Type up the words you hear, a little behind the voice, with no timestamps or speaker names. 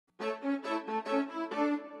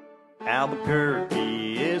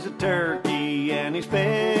Albuquerque is a turkey, and he's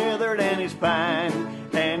feathered and he's fine,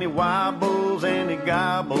 and he wobbles and he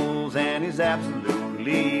gobbles, and he's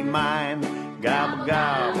absolutely mine. Gobble,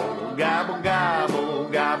 gobble, gobble, gobble,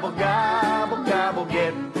 gobble, gobble, gobble,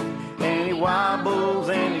 get. And he wobbles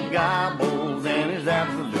and he gobbles, and he's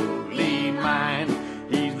absolutely mine.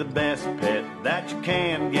 He's the best pet that you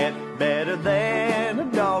can get, better than a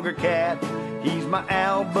dog or cat. He's my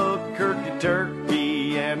Albuquerque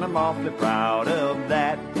turkey, and I'm awfully proud of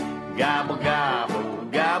that. Gobble, gobble,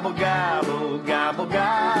 gobble, gobble, gobble,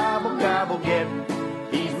 gobble, gobble, get.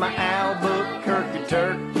 He's my Albuquerque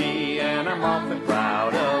turkey, and I'm awfully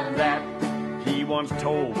proud of that. He once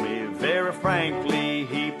told me very frankly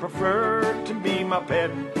he preferred to be my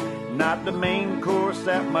pet, not the main course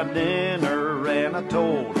at my dinner, and I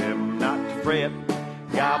told him not to fret.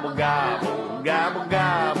 Gobble, gobble, gobble,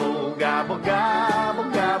 gobble, gobble,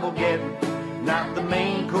 gobble, gobble, get. Not the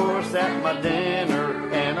main course at my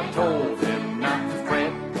dinner, and I told him not to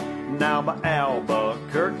fret. Now my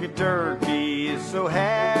Albuquerque turkey is so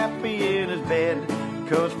happy in his bed,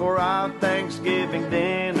 'cause for our Thanksgiving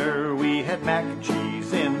dinner we had mac and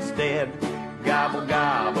cheese instead. Gobble,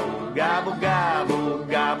 gobble, gobble, gobble,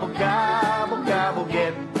 gobble, gobble, gobble,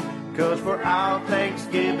 get. 'Cause for our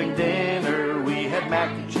Thanksgiving dinner we had mac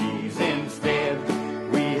and cheese instead.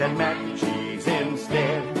 We had mac and cheese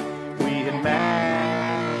instead. We had mac and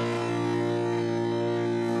cheese.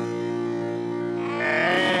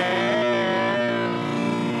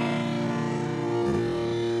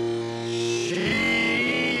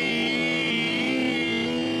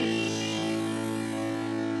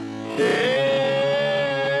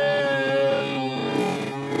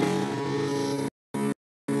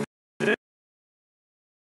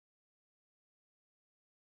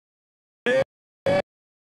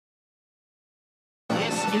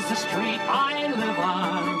 This is the street I live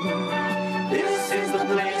on. This is the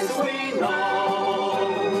place